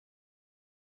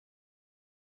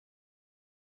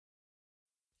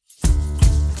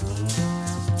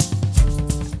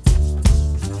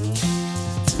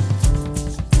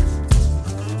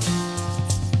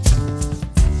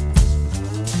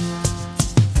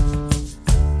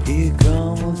Here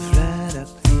come flat up,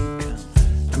 here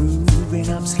come grooving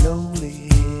up slowly.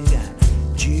 He got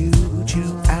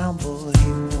choo-choo amble,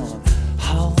 he won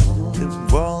holy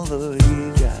roller.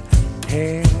 He got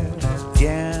hair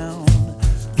down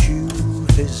to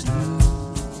his knee.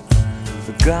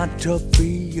 Got to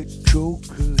be a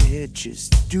joker here,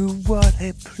 just do what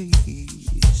he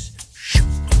please. Shoot.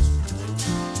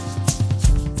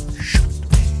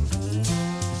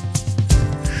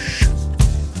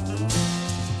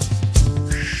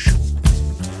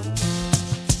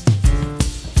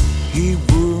 He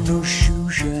wore no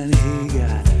shoes and he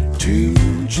got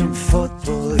tubes and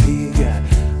football. He got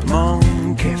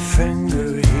monkey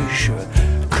finger, he shot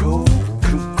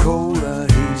Coca-Cola.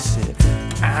 He said,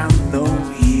 I know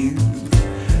you,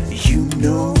 you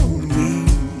know me.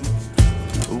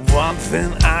 One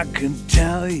thing I can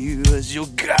tell you is you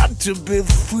got to be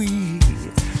free.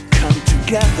 Come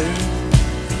together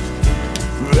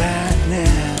right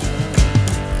now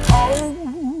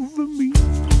over me.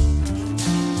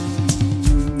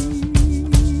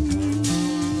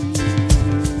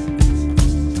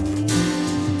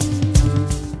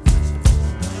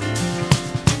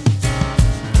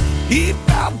 He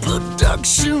got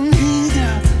production, he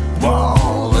got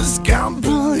Wallace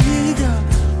Gamble, he got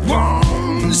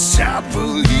one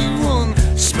chapel, he won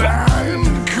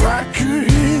spine cracker,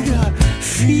 he got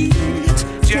feet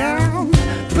down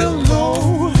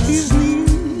below his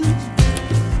knee.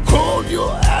 Hold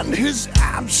your hand, his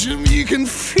action, you can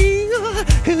feel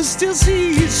his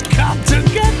disease. Come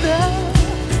together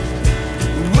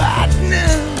right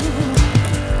now.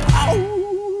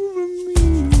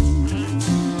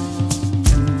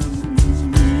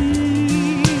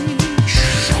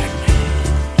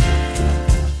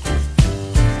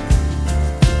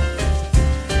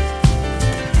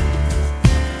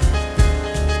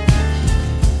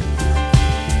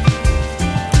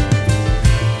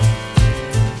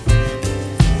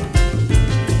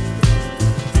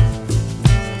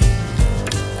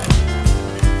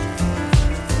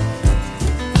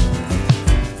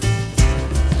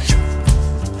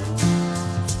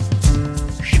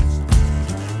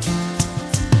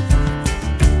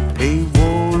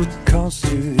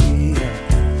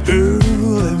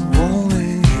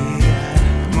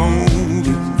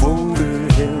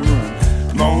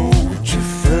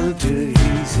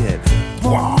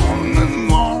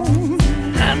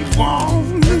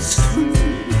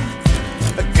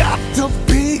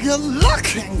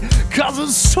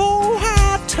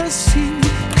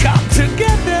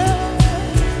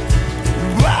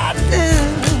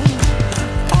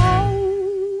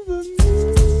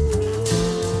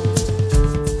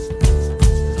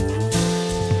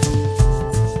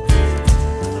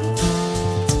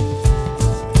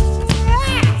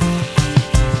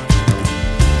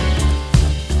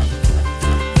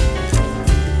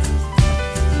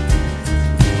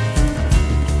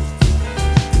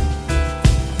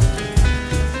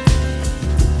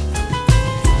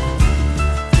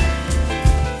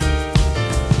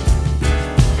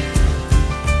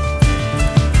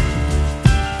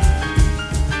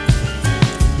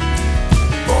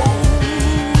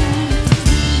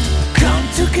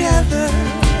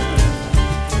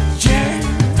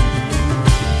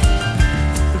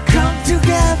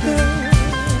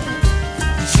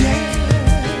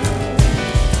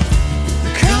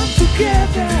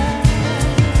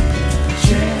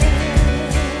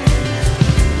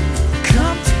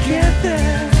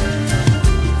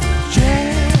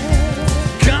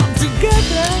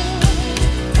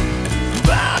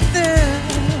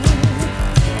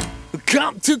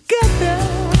 Come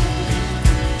together.